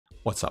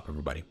What's up,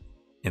 everybody?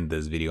 In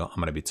this video, I'm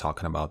going to be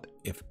talking about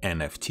if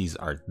NFTs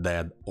are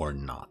dead or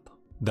not.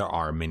 There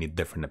are many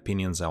different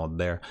opinions out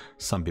there.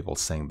 Some people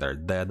saying they're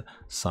dead,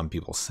 some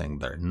people saying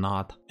they're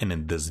not. And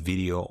in this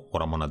video,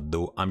 what I'm going to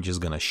do, I'm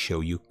just going to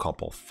show you a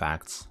couple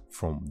facts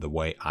from the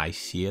way I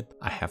see it.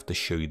 I have to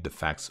show you the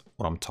facts,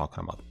 what I'm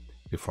talking about.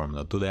 Before I'm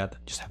going to do that,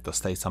 just have to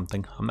state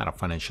something. I'm not a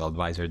financial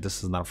advisor.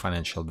 This is not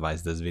financial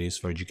advice. This video is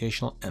for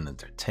educational and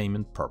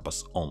entertainment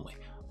purpose only.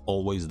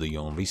 Always do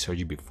your own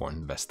research before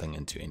investing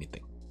into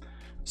anything.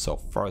 So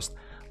first,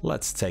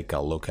 let's take a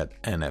look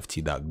at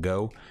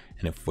NFT.go.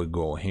 And if we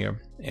go here,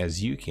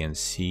 as you can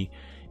see,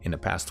 in the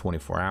past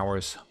 24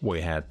 hours, we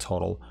had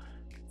total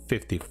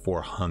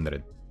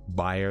 5,400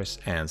 buyers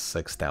and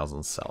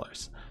 6,000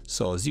 sellers.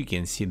 So as you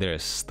can see, there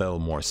is still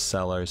more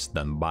sellers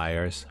than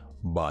buyers,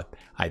 but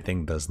I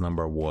think this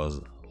number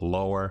was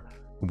lower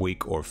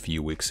week or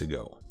few weeks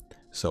ago.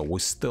 So we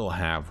still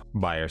have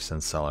buyers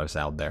and sellers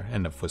out there.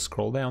 And if we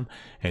scroll down,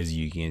 as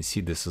you can see,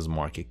 this is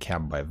market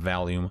cap by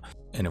volume.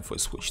 And if we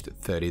switch to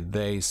 30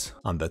 days,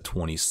 on the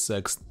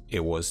 26th,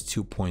 it was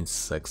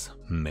 2.6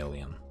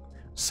 million.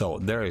 So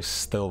there is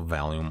still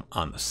volume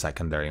on the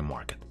secondary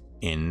market.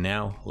 And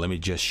now let me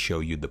just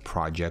show you the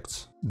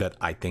projects that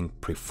I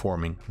think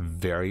performing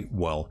very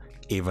well,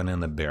 even in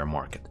the bear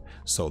market.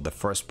 So the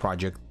first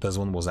project, this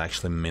one was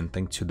actually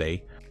minting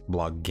today,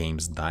 Block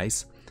Games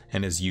Dice.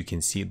 And as you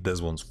can see,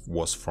 this one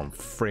was from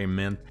free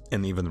mint,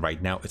 and even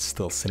right now it's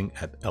still sitting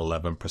at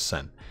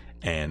 11%.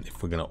 And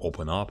if we're gonna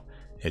open up,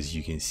 as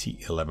you can see,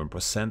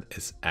 11%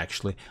 is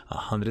actually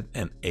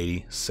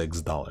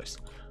 $186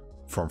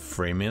 from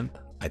free mint.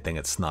 I think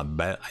it's not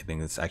bad. I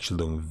think it's actually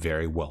doing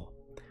very well.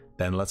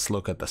 Then let's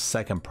look at the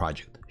second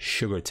project,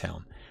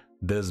 Sugartown.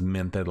 This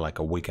minted like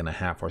a week and a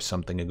half or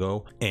something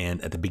ago,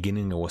 and at the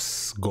beginning it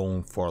was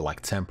going for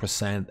like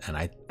 10%, and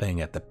I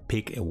think at the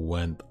peak it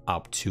went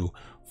up to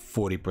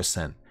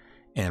 40%,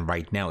 and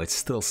right now it's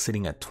still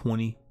sitting at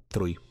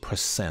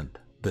 23%.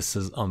 This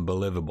is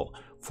unbelievable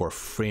for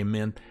free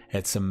mint.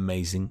 It's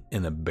amazing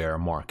in a bear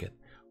market,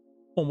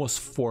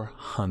 almost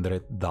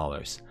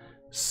 $400.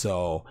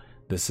 So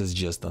this is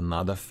just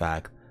another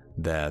fact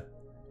that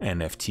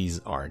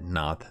NFTs are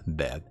not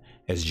dead.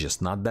 It's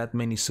just not that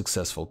many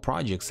successful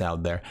projects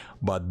out there,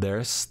 but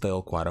there's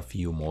still quite a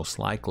few. Most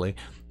likely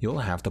you'll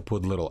have to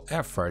put little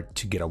effort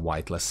to get a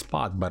whitelist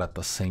spot, but at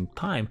the same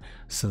time,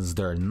 since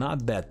there are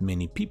not that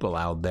many people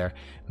out there,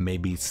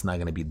 maybe it's not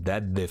going to be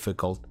that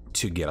difficult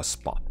to get a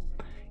spot.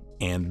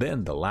 And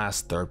then the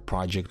last third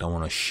project I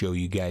want to show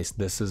you guys,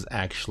 this is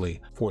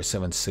actually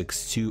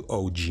 4762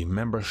 OG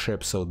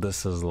membership. So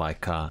this is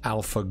like a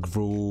alpha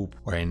group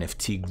or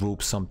NFT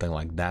group, something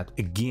like that.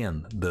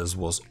 Again, this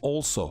was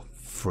also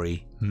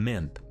free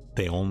mint.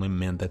 They only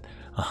minted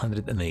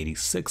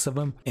 186 of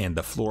them, and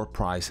the floor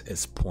price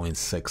is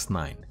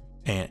 0.69.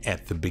 And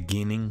at the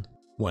beginning,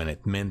 when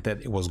it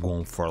minted, it was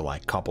going for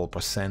like couple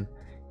percent,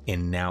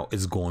 and now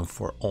it's going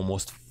for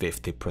almost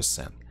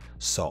 50%.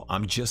 So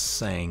I'm just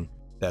saying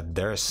that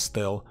there's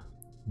still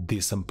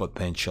decent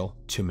potential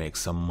to make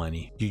some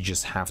money. You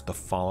just have to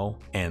follow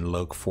and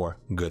look for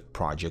good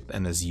project.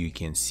 And as you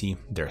can see,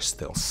 there's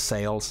still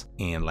sales,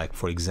 and like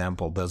for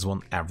example, this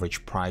one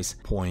average price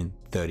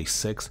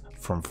 0.36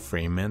 from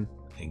free mint.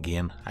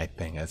 Again, I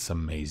think that's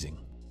amazing.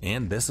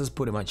 And this is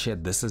pretty much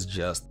it. This is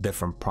just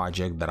different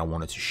project that I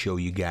wanted to show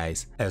you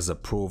guys as a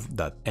proof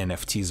that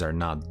NFTs are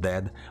not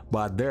dead.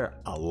 But there are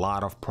a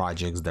lot of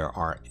projects that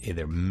are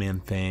either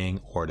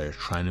minting or they're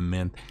trying to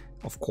mint.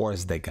 Of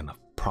course, they're gonna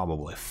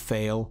probably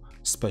fail,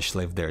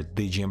 especially if they're a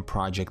DGM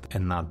project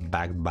and not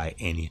backed by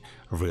any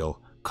real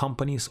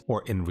companies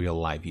or in real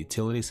life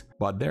utilities.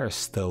 But there are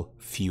still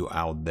few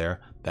out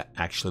there that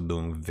actually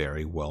doing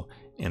very well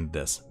in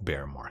this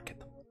bear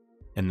market.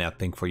 And now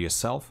think for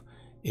yourself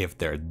if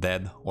they're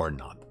dead or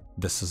not.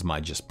 This is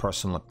my just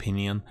personal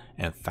opinion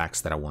and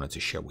facts that I wanted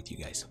to share with you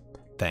guys.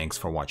 Thanks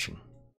for watching.